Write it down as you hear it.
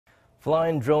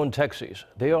Flying drone taxis.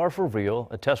 They are for real.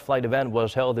 A test flight event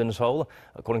was held in Seoul.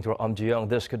 According to Eum Ji-young,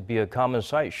 this could be a common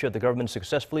sight should the government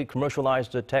successfully commercialize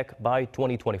the tech by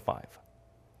 2025.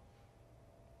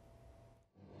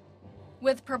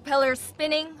 With propellers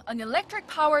spinning, an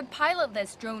electric-powered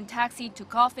pilotless drone taxi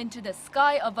took off into the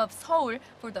sky above Seoul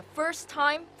for the first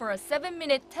time for a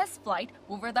 7-minute test flight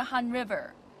over the Han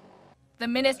River. The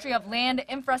Ministry of Land,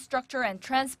 Infrastructure and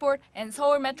Transport and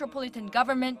Seoul Metropolitan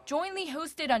Government jointly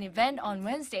hosted an event on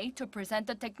Wednesday to present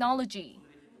the technology.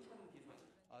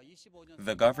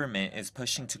 The government is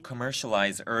pushing to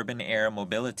commercialize urban air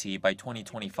mobility by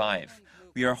 2025.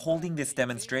 We are holding this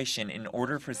demonstration in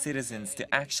order for citizens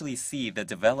to actually see the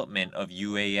development of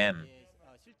UAM.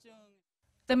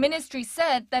 The ministry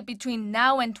said that between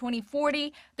now and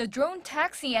 2040, the drone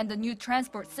taxi and the new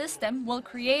transport system will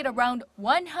create around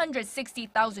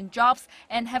 160,000 jobs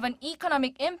and have an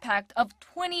economic impact of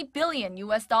 $20 billion.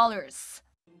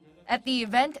 At the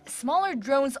event, smaller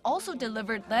drones also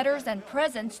delivered letters and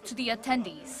presents to the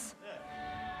attendees.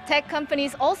 Tech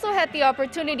companies also had the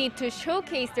opportunity to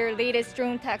showcase their latest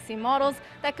drone taxi models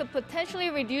that could potentially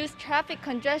reduce traffic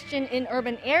congestion in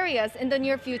urban areas in the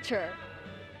near future.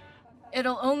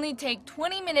 It'll only take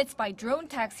 20 minutes by drone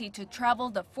taxi to travel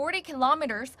the 40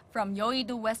 kilometers from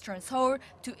Yeouido, Western Seoul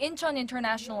to Incheon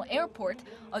International Airport,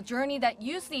 a journey that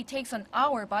usually takes an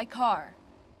hour by car.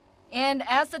 And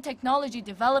as the technology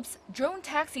develops, drone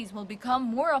taxis will become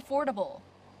more affordable.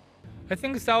 I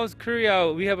think South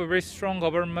Korea, we have a very strong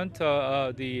government.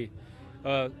 The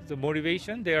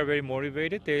motivation, they are very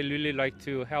motivated. They really like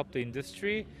to help the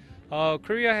industry.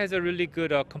 Korea has a really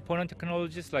good component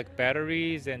technologies like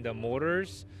batteries and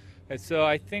motors. And so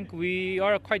I think we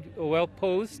are quite well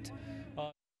posed.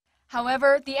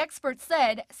 However, the experts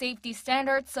said safety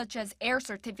standards such as air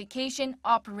certification,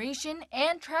 operation,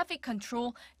 and traffic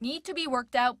control need to be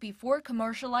worked out before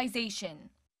commercialization.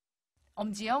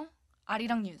 Eum Ji-young,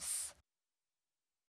 Arirang News.